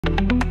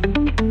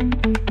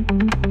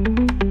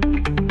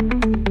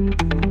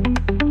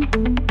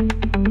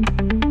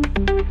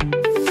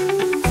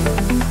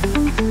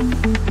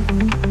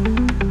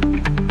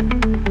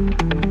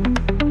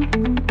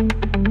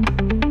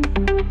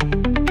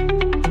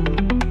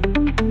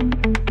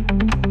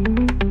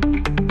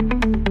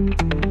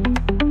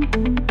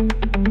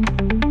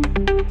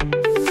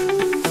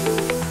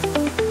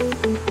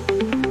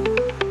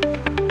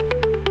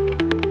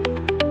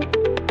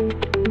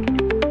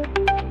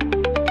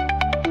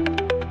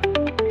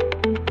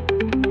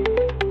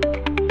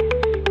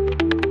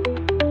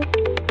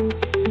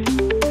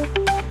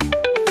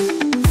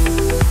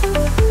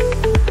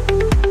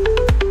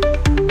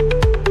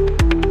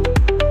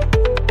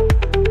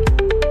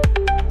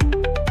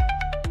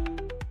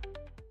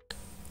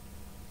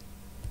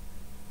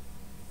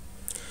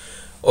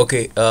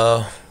Okay,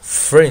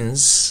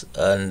 friends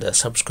and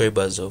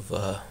subscribers of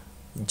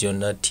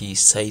Jonati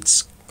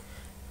sites,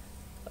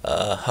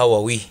 how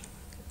are we?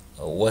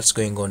 What's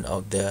going on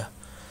out there?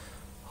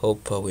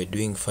 Hope we're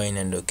doing fine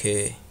and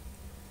okay.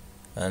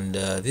 And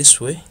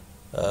this way,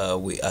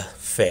 we are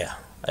fair.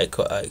 I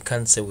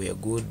can't say we are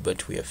good,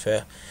 but we are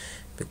fair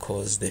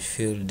because the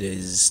field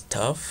is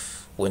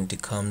tough when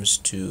it comes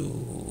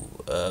to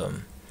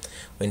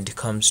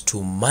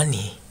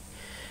money,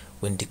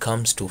 when it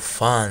comes to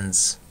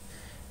funds.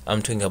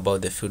 I'm talking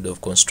about the field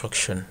of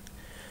construction.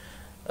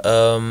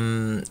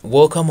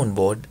 Welcome on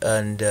board,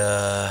 and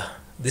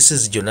this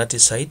is Jonati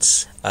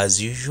Sites as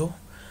usual,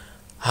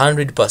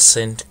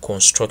 100%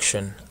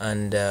 construction,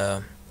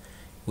 and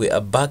we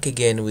are back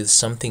again with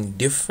something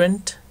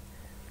different.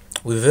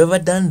 We've ever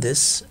done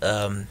this,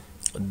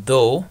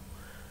 though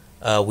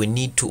we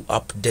need to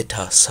update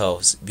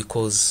ourselves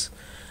because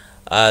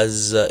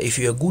as if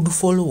you're a good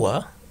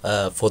follower,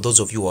 for those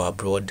of you who are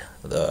abroad,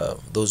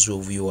 those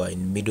of you who are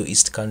in Middle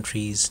East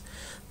countries,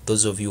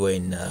 those of you who are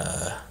in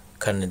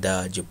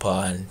Canada,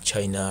 Japan,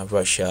 China,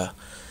 Russia,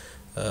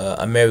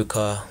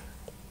 America,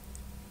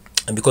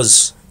 and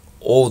because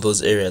all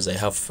those areas I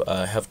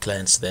have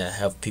clients there, I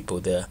have people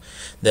there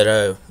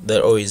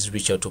that always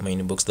reach out to my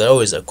inbox, that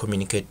always I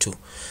communicate to.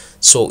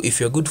 So if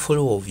you're a good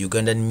follower of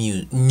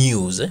Ugandan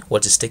news,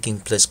 what is taking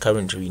place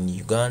currently in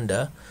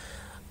Uganda,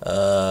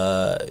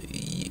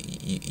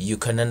 you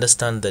can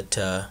understand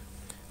that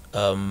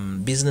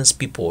business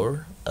people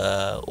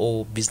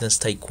or business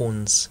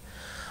tycoons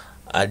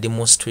are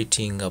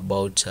demonstrating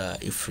about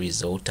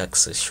IFRIs or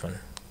taxation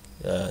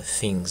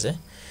things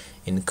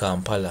in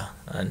Kampala,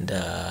 and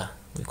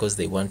because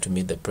they want to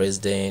meet the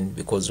president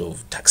because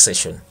of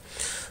taxation.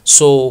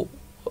 So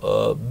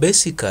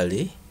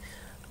basically,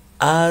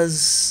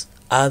 as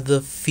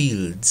other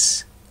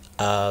fields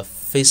are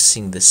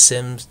facing the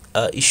same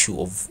issue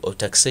of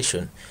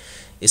taxation,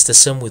 it's the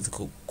same with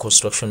the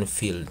construction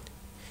field.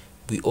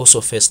 We also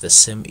face the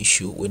same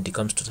issue when it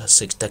comes to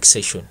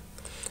taxation,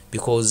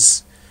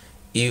 because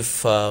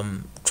if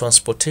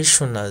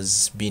transportation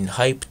has been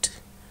hyped,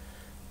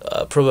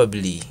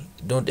 probably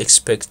don't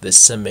expect the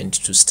cement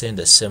to stay in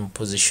the same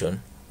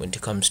position when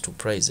it comes to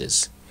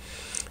prices.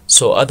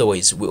 So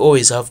otherwise, we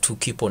always have to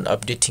keep on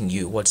updating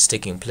you what's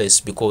taking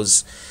place,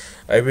 because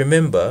I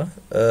remember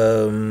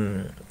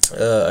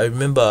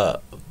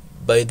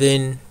by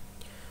then,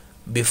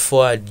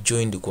 before I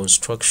joined the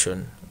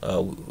construction,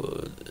 a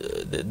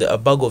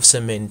bag of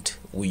cement,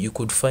 you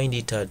could find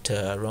it at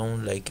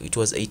around, like, it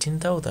was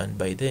 18,000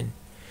 by then.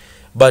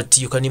 But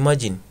you can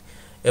imagine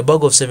a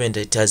bag of cement,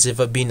 it has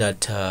ever been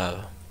at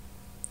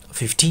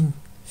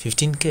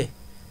 15k.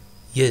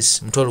 Yes,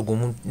 mtwalo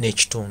gumu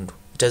n'ekitundu.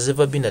 It has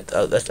ever been at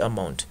that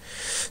amount.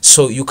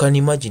 So you can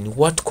imagine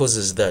what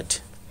causes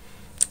that.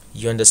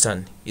 You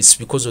understand? It's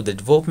because of the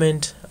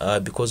development,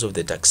 because of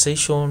the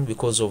taxation,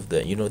 because of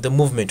the the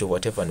movement of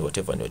whatever and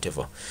whatever and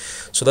whatever.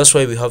 So that's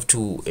why we have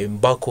to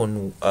embark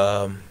on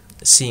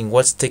seeing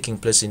what's taking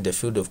place in the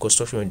field of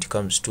construction when it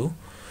comes to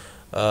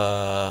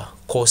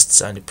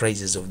costs and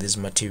prices of these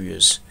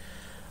materials.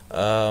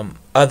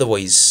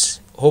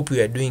 Otherwise, hope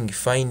we are doing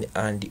fine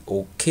and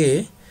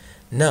okay.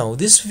 Now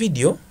this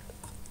video,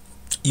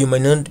 you may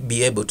not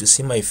be able to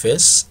see my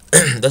face.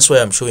 That's why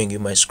I'm showing you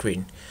my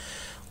screen,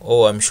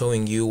 or I'm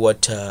showing you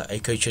what I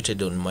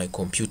created on my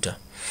computer.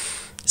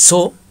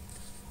 So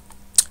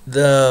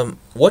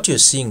what you're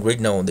seeing right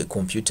now on the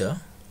computer,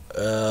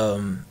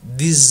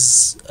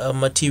 these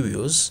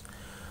materials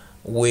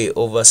were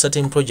of a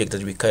certain project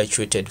that we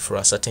created for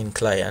a certain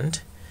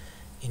client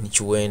in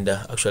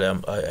Uganda.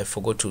 Actually, I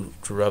forgot to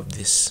wrap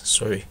this,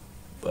 sorry,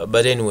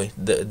 but anyway,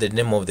 the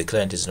name of the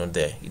client is not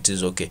there. It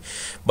is okay,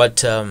 but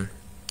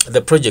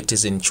the project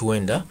is in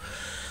Uganda.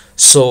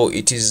 So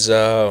it is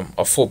a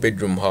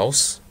 4-bedroom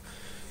house.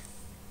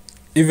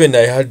 Even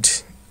I had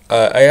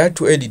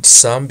to edit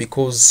some,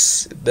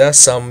 because there's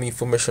some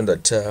information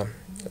that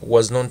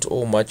was not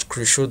all much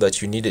crucial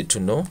that you needed to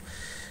know,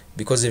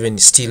 because even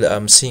still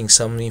I'm seeing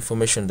some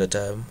information that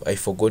I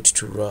forgot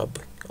to rub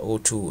or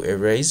to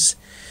erase,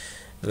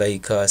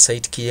 like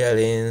site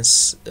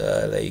clearance,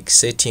 like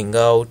setting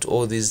out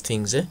all these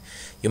things.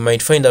 You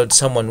might find out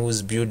someone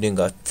who's building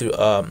a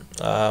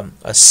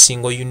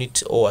single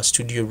unit or a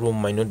studio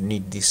room might not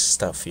need this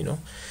stuff,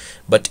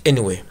 but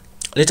anyway,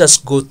 let us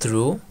go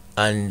through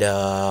and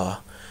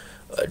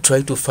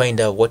try to find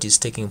out what is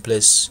taking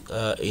place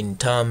in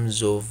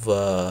terms of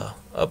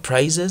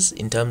prices,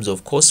 in terms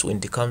of cost when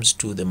it comes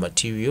to the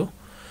material,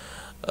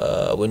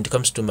 when it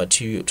comes to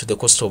the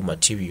cost of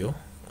material,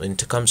 when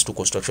it comes to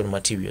construction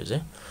materials.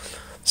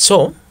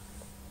 So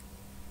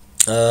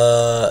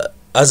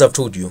as I've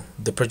told you,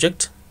 the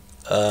project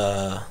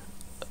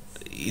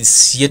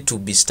is yet to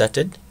be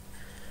started.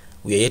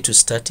 We are yet to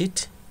start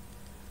it,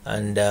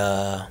 and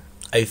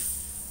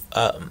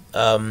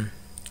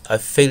I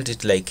felt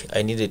it like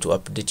I needed to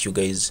update you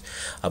guys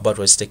about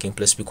what's taking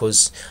place,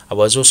 because I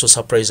was also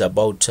surprised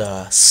about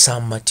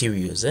some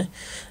materials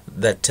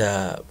that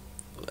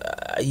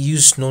I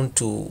used known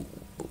to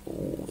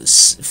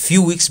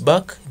few weeks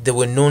back. They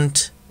were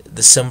not the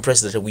the same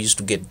price that we used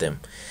to get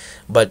them,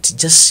 but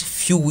just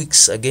few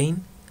weeks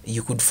again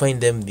you could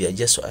find them, they are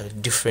just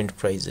at different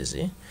prices.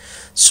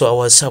 So I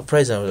was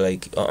surprised. I was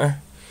like,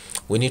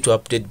 we need to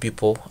update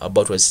people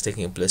about what's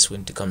taking place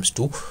when it comes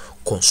to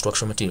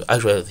construction material.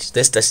 Actually,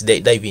 let's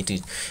dive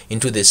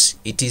into this.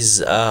 It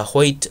is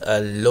quite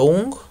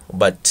long,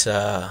 but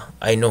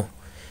I know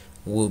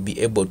we'll be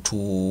able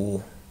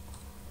to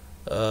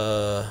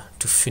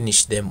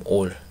finish them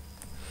all.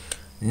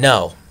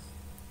 Now,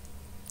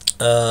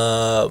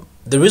 the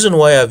reason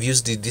why I've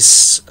used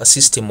this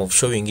system of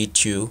showing it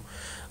to you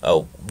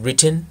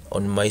written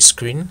on my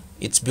screen,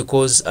 it's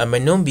because I may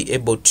not be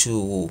able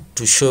to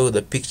show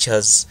the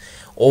pictures,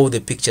 all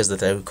the pictures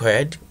that are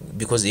required,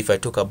 because if I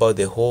talk about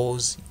the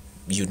hose,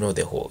 you know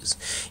the hose.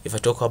 If I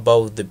talk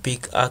about the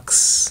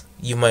pickaxe,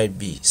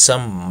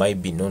 some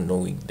might be not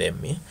knowing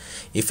them.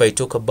 If I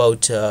talk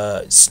about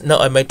now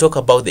I might talk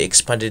about the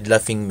expanded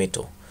laughing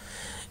metal.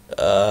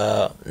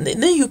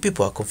 Then you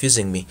people are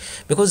confusing me,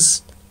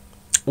 because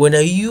when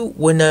I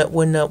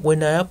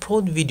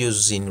upload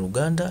videos in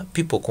Uganda,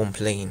 people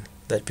complain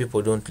that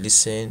people don't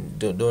listen,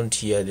 don't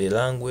hear the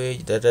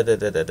language,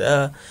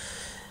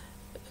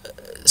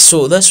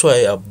 so that's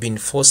why I've been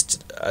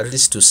forced at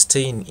least to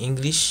stay in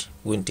English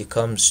when it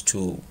comes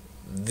to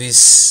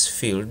this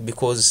field,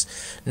 because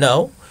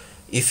now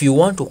if you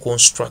want to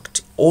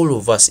construct, all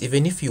of us,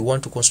 even if you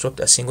want to construct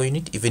a single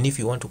unit, even if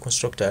you want to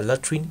construct a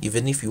latrine,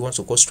 even if you want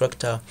to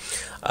construct a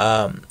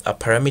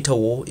perimeter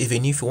wall,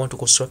 even if you want to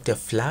construct a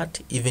flat,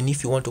 even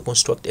if you want to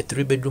construct a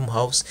 3-bedroom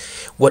house,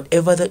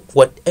 whatever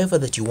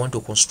that you want to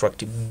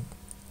construct,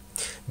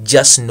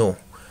 just know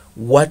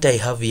what I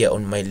have here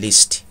on my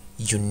list,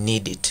 you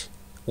need it.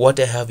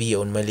 What I have here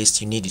on my list,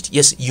 you need it.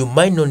 Yes, you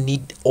might not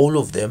need all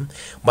of them,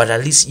 but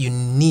at least you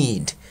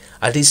need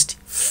at least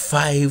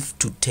 5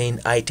 to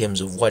 10 items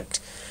of what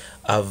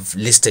I've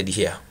listed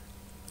here.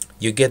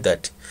 You get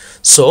that?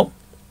 So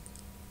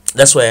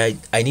that's why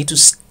I need to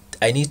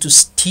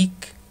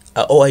stick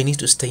or I need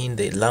to stay in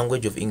the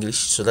language of English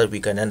so that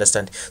we can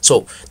understand.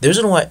 So the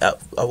reason why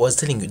I was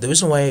telling you, the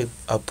reason why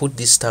I put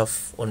this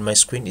stuff on my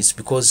screen is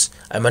because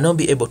I might not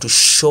be able to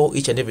show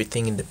each and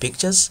everything in the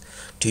pictures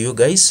to you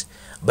guys,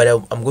 but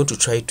I'm going to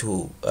try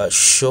to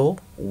show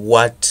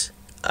what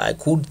I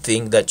could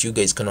think that you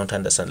guys cannot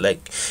understand.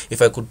 Like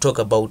if I could talk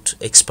about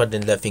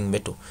expanded laughing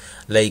metal,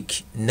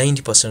 like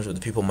 90% of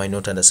the people might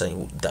not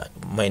understand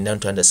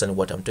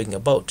what I'm talking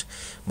about,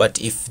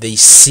 but if they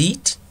see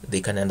it,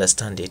 they can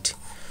understand it.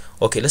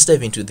 Okay, let's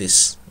dive into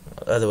this.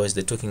 Otherwise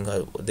the talking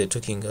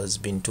has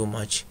been too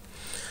much.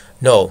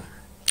 Now,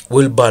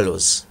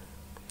 wheelbarrows.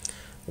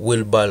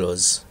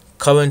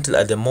 Currently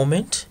at the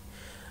moment,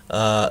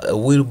 a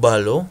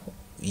wheelbarrow,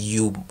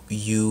 you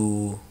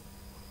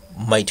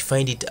might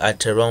find it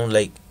at around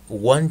like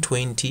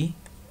 120k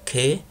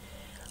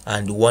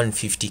and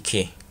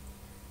 150k.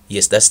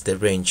 Yes, that's the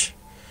range.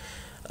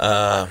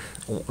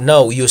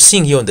 Now you're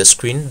seeing here on the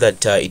screen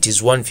that it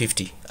is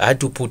 150. I had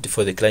to put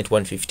for the client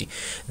 150.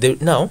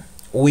 Now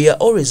we are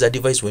always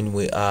advised, when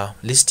we are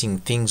listing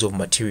things of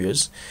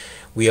materials,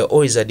 we are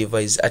always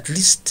advised, at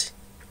least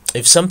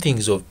if something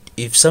is of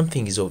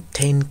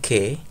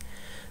 10k,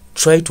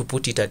 try to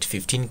put it at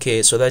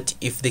 15k, so that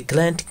if the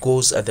client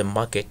goes at the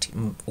market,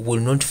 will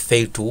not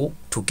fail to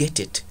get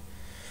it.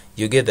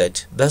 You get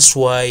that? That's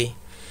why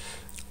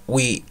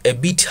we a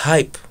bit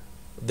hype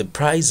the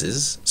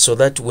prices, so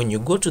that when you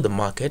go to the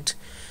market,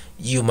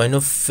 you might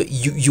not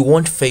you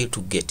won't fail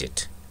to get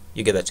it.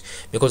 You get that?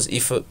 Because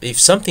if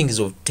something is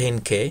of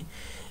 10k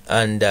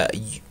and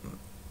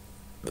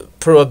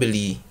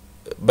probably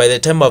by the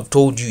time I've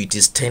told you it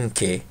is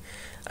 10k,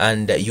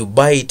 and you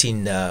buy it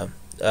in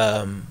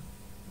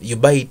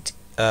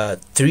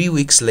 3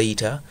 weeks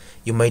later,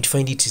 you might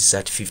find it is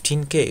at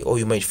 15k, or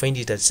you might find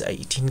it at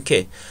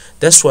 18k.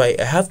 That's why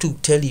I have to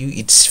tell you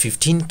it's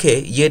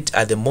 15k, yet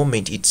at the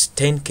moment it's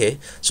 10k,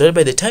 so that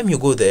by the time you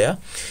go there,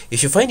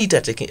 if you find it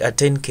at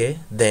 10k,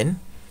 then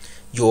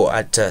you're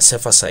at a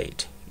safer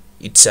side.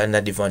 It's an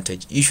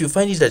advantage. If you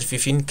find it at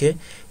 15k,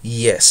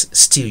 yes,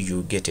 still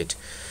you get it.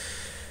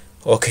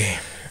 Okay,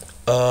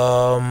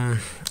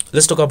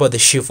 let's talk about the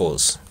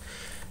shovels.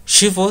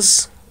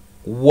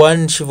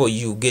 One shovel,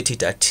 you get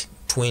it at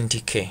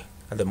 20k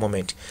at the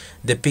moment.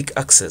 The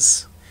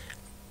pickaxes,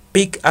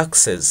 pick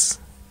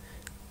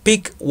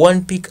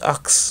one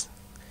pickaxe,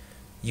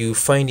 you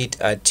find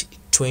it at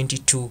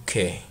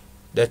 22k.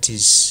 That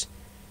is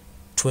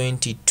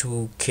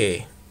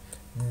 22k.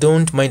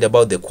 Don't mind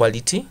about the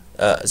quality,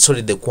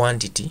 the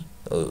quantity.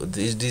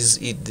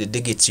 The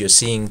digits you're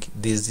seeing,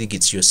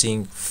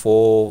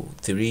 4,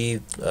 3,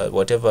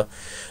 whatever,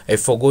 I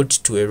forgot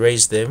to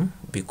erase them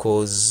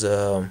because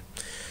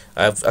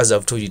as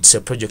I've told you, it's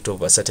a project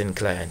of a certain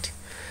client.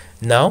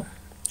 Now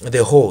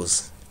the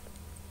hose,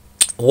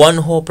 one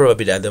hole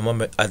probably at the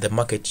moment at the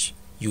market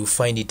you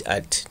find it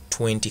at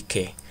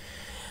 20k.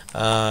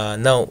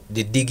 Now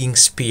the digging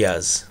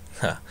spears,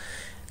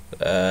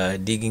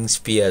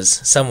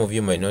 some of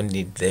you might not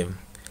need them.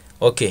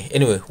 Okay,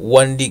 anyway,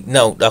 one dig.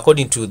 Now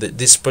according to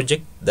this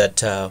project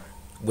that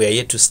we are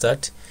yet to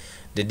start,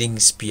 the digging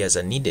spears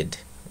are needed.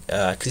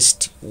 At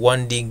least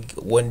one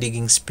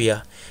digging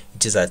spear,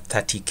 it is at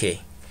 30k.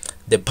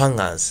 The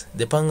pangers,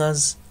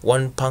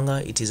 one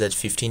panger, it is at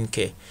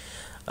 15k.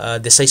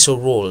 The sisal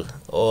roll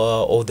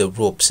or the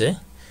ropes, it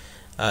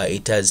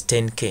has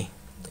 10k.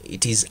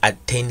 It is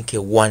at 10k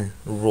one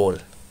roll,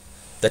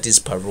 that is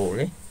per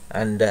roll,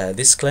 and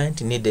this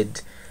client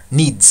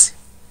needs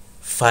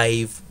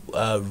 5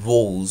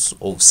 rolls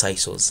of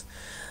sisals.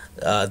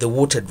 The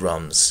water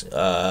drums,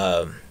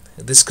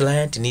 this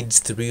client needs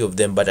 3 of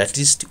them, but at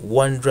least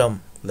 1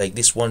 drum, like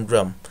this 1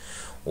 drum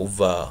of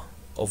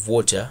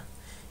water.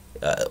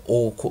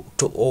 Or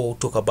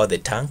talk about the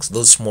tanks,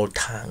 those small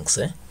tanks,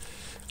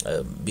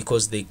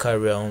 because they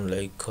carry around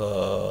like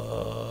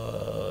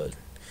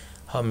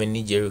how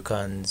many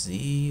jerrycans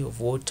of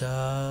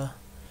water?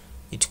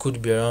 It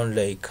could be around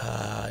like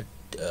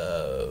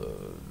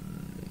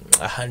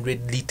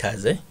 100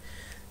 liters,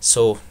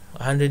 so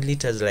 100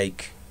 liters,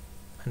 like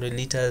 100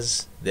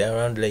 liters, they're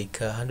around like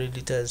 100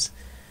 liters,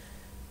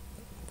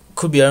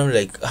 could be around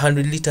like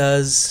 100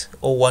 liters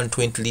or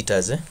 120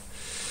 liters,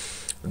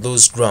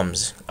 Those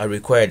drums are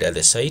required at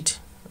the site.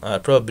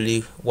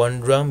 Probably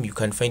 1 drum you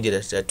can find it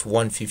at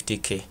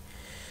 150k,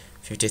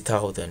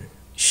 50,000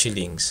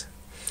 shillings.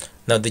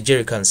 Now the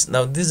jerrycans,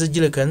 now these are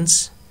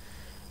jerrycans.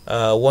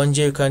 1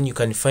 jerrycan you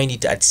can find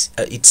it at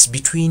it's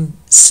between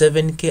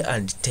 7k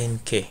and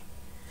 10k.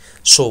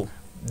 So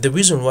the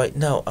reason why,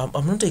 now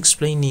I'm not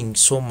explaining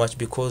so much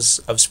because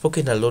I've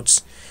spoken a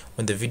lot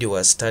when the video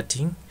was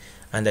starting,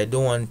 and I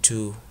don't want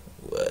to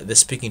the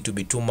speaking to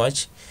be too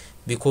much,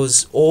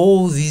 because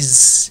all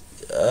these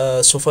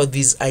so far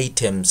these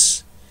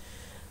items,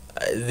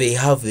 they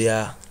have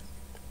their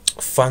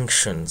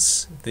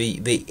functions.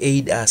 They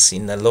aid us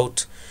in a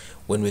lot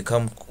when it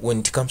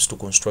comes to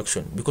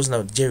construction. Because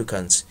now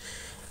jerrycans,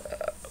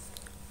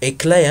 a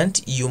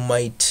client, you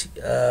might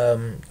tell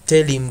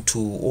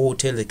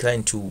the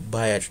client to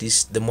buy at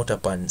least the mortar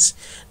pans,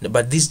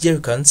 but these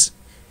jerrycans,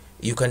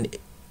 you can,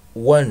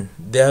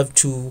 they have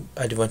 2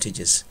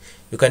 advantages.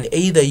 You can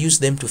either use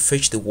them to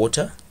fetch the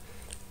water,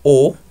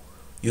 or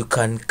you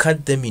can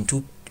cut them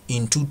into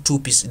 2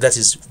 pieces. That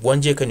is,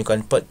 1 jerrycan you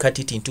can cut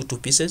it into 2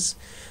 pieces,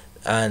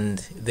 and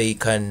they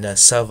can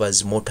serve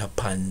as mortar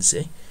pans.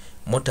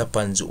 Mortar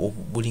pans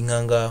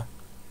obulinganga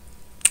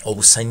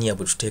obusanya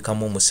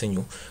bwetuteekamu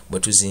omusenyu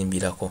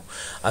bwetuzimbirako.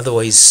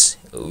 Otherwise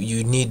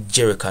you need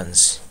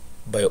jerrycans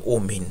by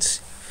all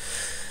means.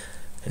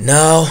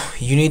 Now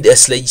you need a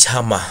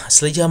sledgehammer.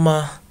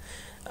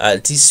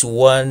 At least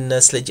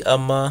 1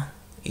 sledgehammer,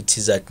 it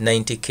is at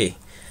 90k.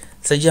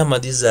 Sledgehammer,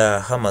 these are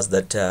hammers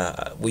that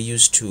we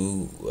use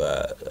to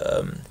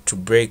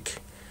break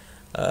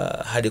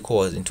hard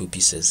cores into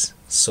pieces.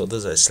 So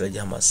those are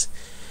sledgehammers.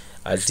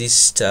 At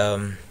least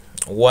 1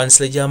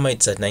 sledgehammer,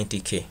 it's at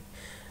 90k.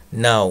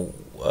 Now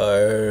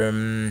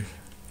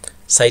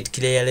site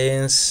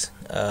clearance,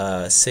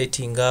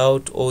 setting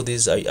out, all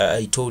these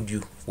I told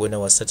you when I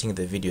was starting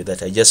the video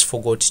that I just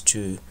forgot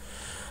to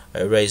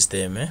raise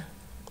them.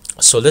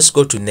 So let's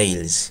go to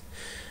nails.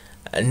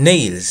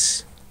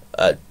 Nails,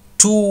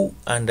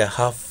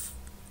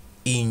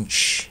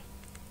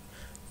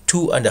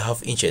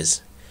 2.5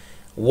 inches,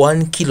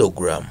 1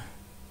 kilogram,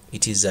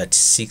 it is at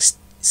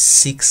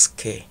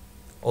 6k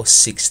or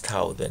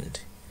 6,000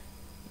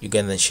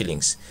 Ugandan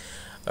shillings.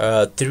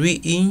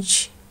 3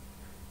 inch,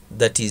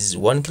 that is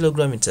 1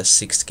 kilogram, it's at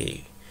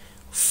 6k.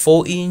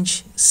 4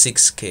 inch,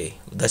 6k,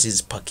 that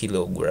is per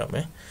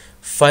kilogram.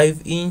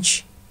 5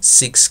 inch,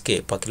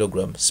 6k per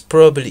kilogram.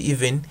 Probably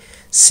even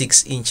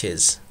 6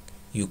 inches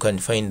you can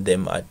find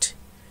them at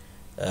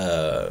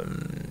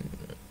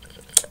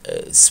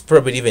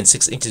probably even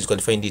 6 inches you can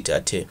find it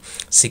at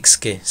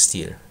 6k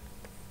still.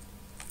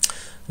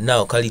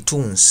 Now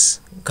calituns,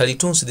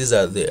 these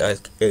are the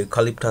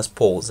eucalyptus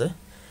poles.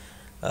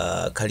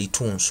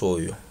 Calituns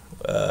oil.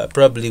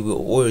 Probably we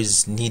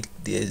always need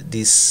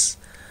this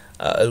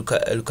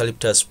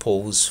eucalyptus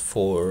poles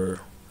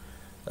for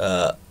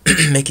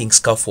making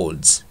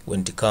scaffolds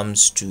when it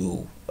comes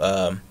to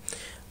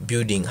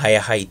building higher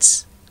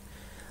heights.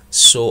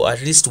 So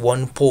at least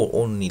 1 pole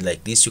only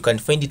like this, you can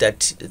find it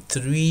at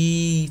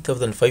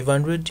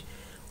 3,500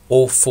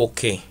 or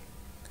 4k,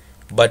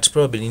 but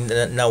probably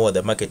now at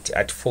the market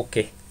at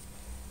 4k.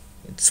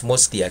 It's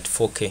mostly at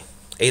 4k,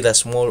 either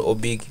small or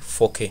big,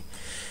 4k.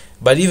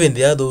 But even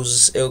there are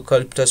those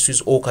eucalyptus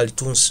trees or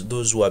calituns,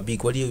 those who are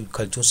big, what do you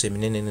calituns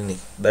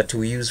that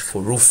we use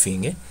for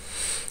roofing,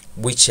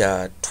 which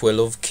are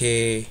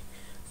 12k,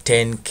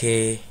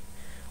 10k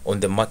on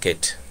the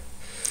market.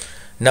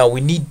 Now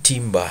we need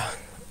timber.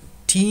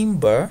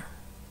 Timber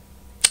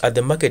at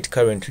the market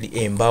currently,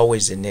 embawe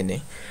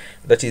zenene,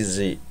 that is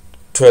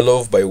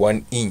 12 by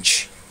 1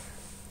 inch.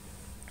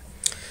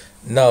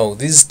 Now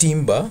this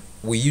timber,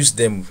 we use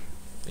them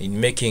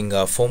in making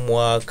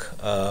formwork,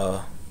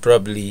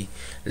 probably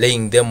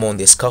laying them on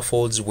the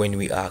scaffolds when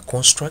we are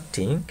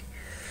constructing.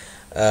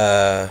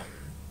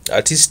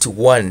 At least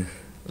 1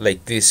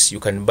 like this you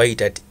can buy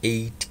it at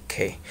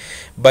 8k,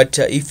 but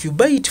if you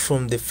buy it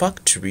from the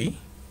factory,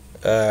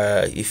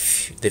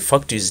 if the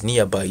factory is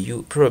nearby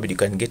you, probably you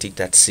can get it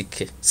at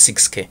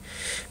 6K,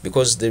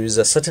 because there is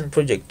a certain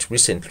project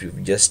recently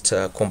we just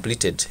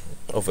completed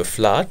of a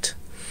flat,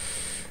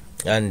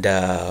 and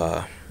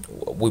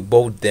we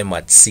bought them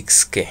at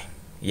 6K.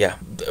 Yeah,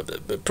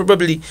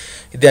 probably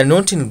they are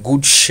not in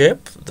good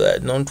shape, they are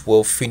not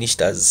well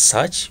finished as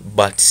such,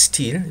 but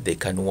still they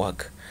can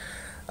work.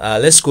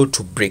 Let's go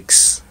to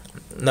bricks.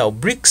 Now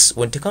bricks,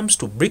 when it comes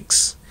to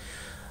bricks,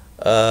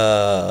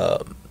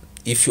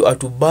 if you are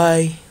to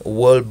buy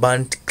well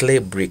burnt clay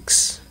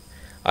bricks,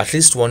 at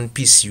least one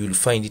piece, you will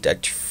find it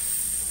at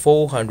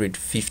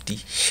 450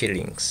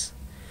 shillings.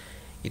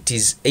 It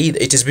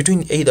is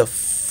between either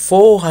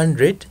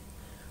 400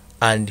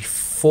 and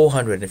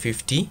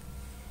 450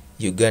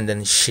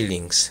 Ugandan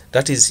shillings.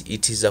 That is,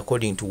 it is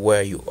according to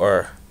where you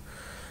are.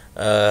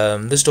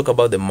 Let's talk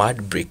about the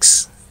mud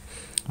bricks.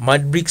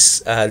 Mud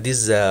bricks,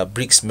 these are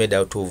bricks made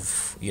out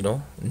of,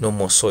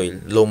 normal soil,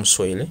 loam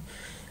soil.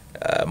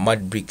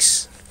 Mud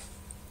bricks.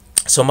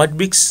 So mud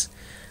bricks,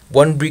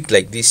 one brick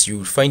like this, you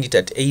will find it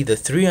at either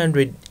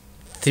 300,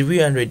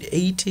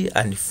 380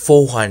 and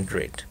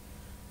 400.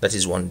 That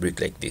is one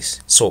brick like this.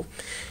 So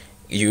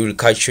you will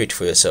calculate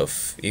for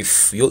yourself.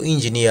 If your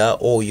engineer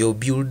or your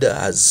builder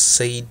has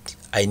said,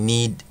 I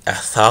need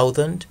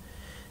 1,000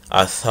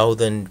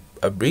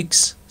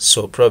 bricks,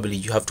 so probably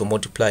you have to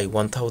multiply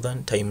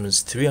 1,000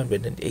 times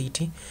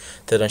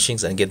 380,000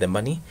 shillings and get the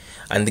money,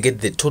 and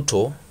get the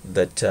total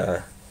that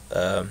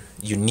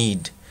you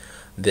need,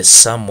 the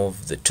sum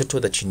of the total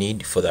that you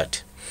need for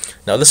that.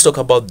 Now let's talk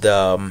about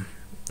the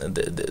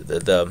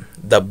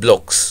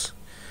blocks.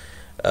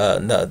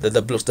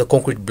 The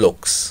concrete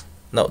blocks.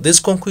 Now these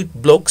concrete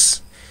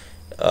blocks,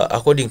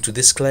 according to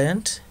this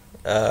client,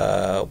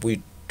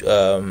 we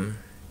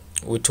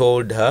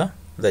told her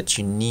that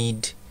you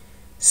need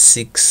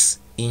 6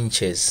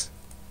 inches.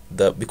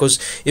 Because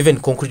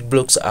even concrete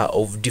blocks are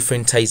of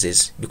different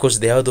sizes, because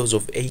there are those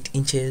of 8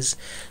 inches,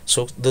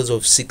 so those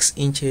of 6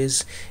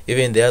 inches,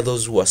 even there are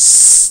those who are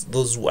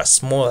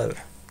smaller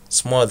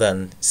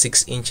than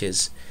 6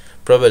 inches,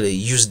 probably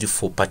used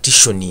for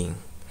partitioning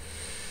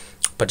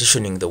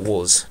the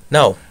walls.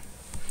 Now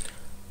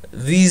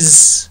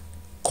these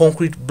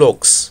concrete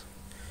blocks,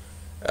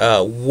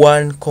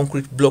 one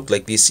concrete block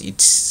like this,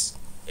 it's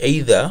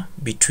either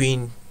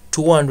between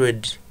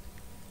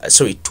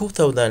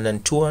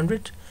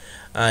 2,200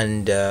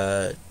 and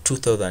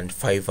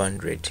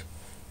 2,500.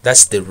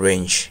 That's the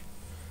range.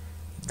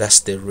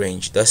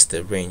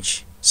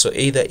 So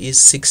either is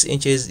 6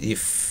 inches,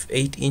 if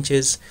 8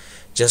 inches,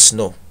 just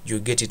know you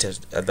get it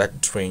at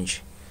that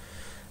range.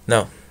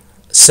 Now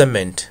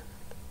cement,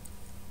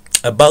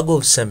 a bag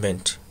of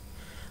cement,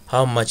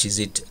 how much is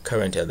it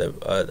currently at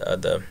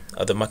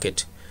the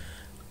market?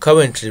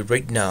 Currently,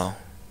 right now,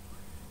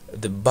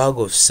 the bag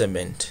of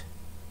cement,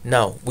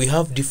 now we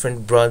have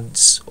different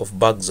brands of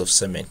bags of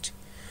cement.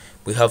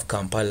 We have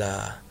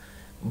Kampala.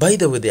 By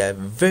the way, there are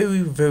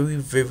very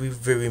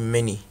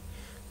many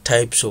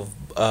types of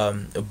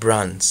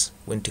brands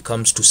when it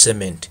comes to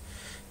cement.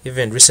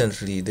 Even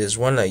recently, there's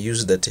one I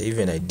used that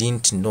even I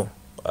didn't know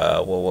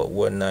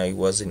when I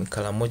was in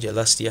Kalamoja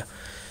last year.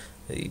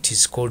 It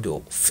is called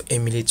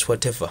Emirates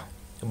whatever.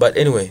 But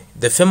anyway,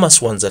 the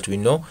famous ones that we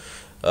know,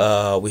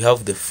 we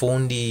have the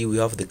Fundi, we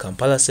have the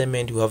Kampala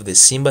cement, we have the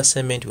Simba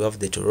cement, we have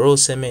the Tororo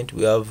cement,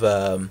 we have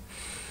the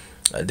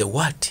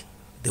what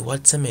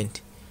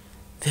cement.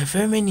 There are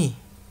very many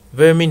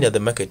at the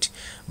market.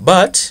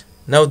 But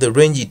now the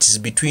range, it is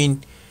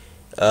between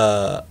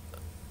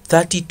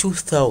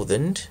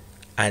 32,000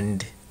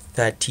 and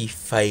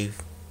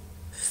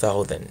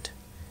 35,000.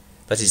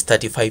 That is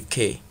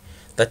 35K.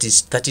 That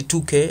is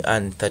 32K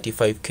and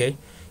 35K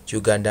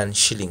Ugandan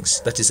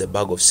shillings. That is a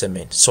bag of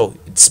cement. So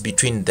it's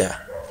between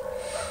there.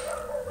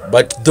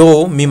 But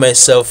though me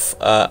myself,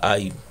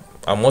 I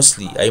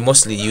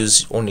mostly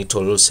use only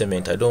Toro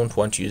cement. I don't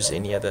want to use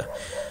any other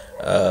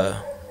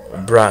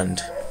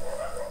brand.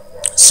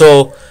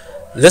 So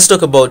let's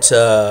talk about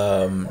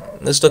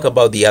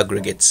the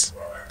aggregates.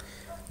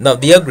 Now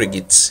the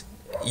aggregates,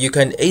 you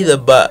can either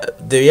buy,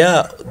 there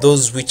are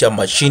those which are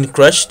machine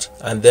crushed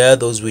and there are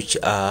those which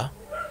are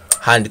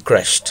hand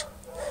crushed.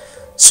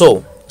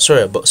 So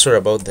sorry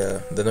about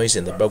the noise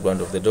in the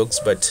background of the dogs,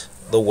 but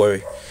don't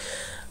worry,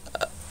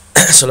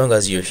 so long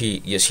as you're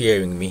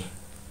hearing me.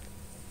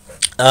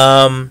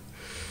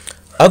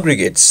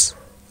 Aggregates,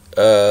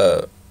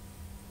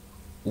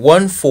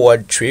 one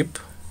forward trip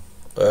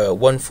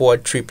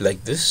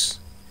like this,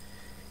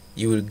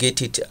 you will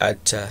get it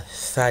at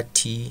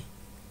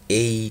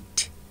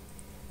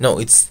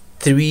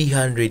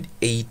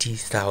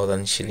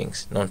 380,000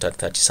 shillings, not at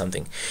 30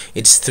 something.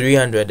 It's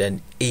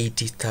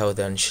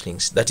 380,000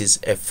 shillings. That is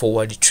a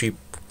forward trip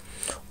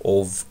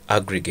of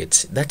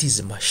aggregates. That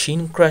is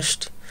machine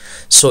crushed.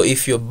 So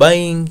if you're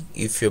buying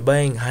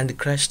hand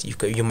crushed,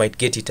 you might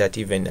get it at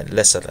even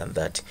lesser than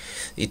that.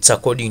 It's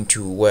according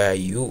to where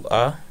you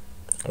are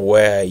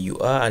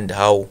and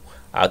how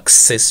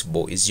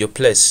accessible is your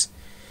place.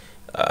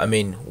 I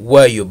mean,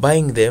 where you're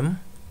buying them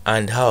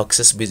and how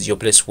accessible is your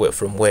place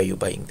from where you're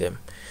buying them.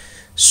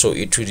 so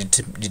it will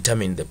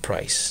determine the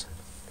price.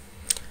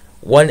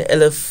 One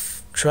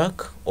LF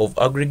truck of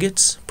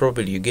aggregates,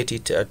 probably you get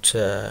it at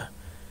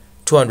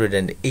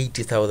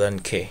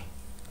 280,000 K,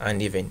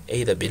 and even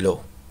either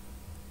below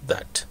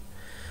that.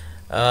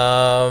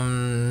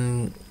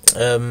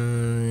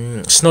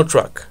 Snow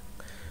truck.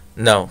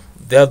 Now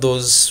there are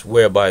those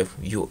whereby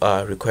you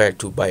are required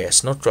to buy a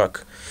snow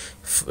truck,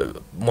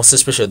 most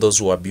especially those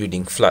who are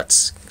building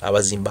flats.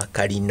 AZIMBA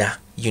Karina,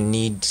 you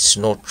need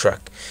snow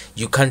truck.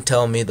 You can't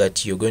tell me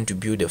that you're going to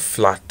build a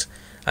flat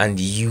and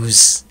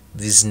use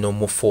this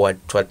normal forward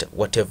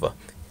whatever.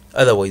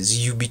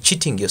 Otherwise you'll be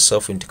cheating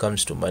yourself when it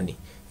comes to money.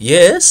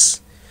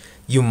 Yes,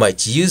 you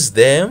might use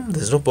them,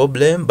 there's no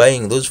problem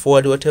buying those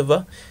forward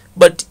whatever,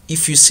 but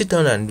if you sit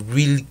down and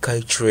really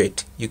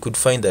calculate, you could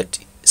find that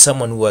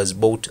someone who has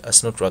bought a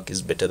snow truck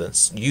is better than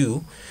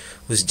you,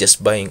 who's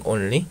just buying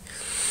only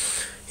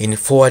in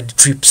forward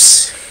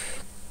trips.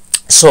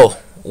 So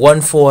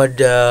one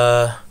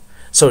snow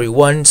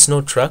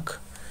truck,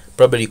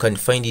 probably you can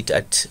find it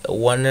at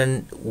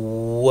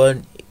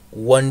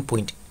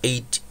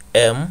 1.8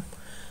 M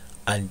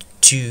and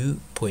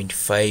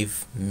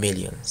 2.5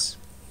 millions.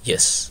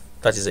 Yes,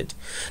 that is it.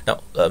 Now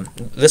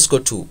let's go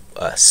to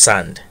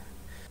sand.